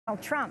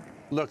Trump.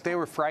 Look, they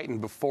were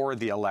frightened before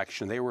the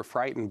election. They were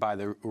frightened by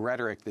the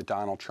rhetoric that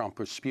Donald Trump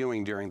was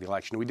spewing during the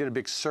election. We did a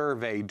big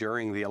survey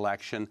during the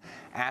election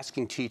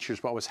asking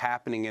teachers what was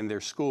happening in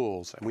their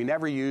schools. And we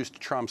never used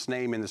Trump's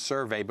name in the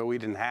survey, but we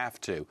didn't have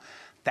to.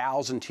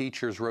 1,000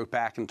 teachers wrote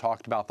back and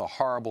talked about the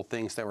horrible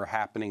things that were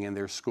happening in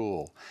their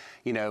school.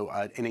 You know,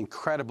 an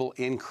incredible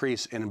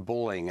increase in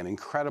bullying, an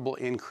incredible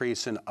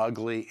increase in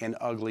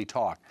ugly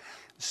talk.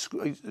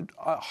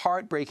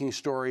 Heartbreaking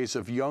stories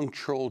of young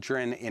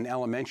children in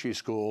elementary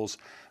schools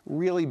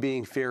really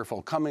being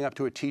fearful, coming up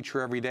to a teacher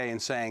every day and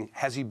saying,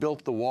 has he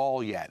built the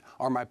wall yet?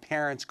 Are my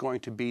parents going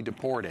to be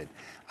deported?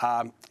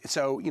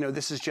 So, you know,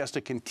 this is just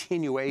a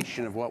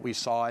continuation of what we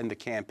saw in the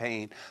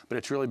campaign, but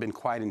it's really been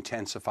quite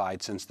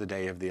intensified since the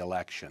day of the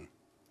election.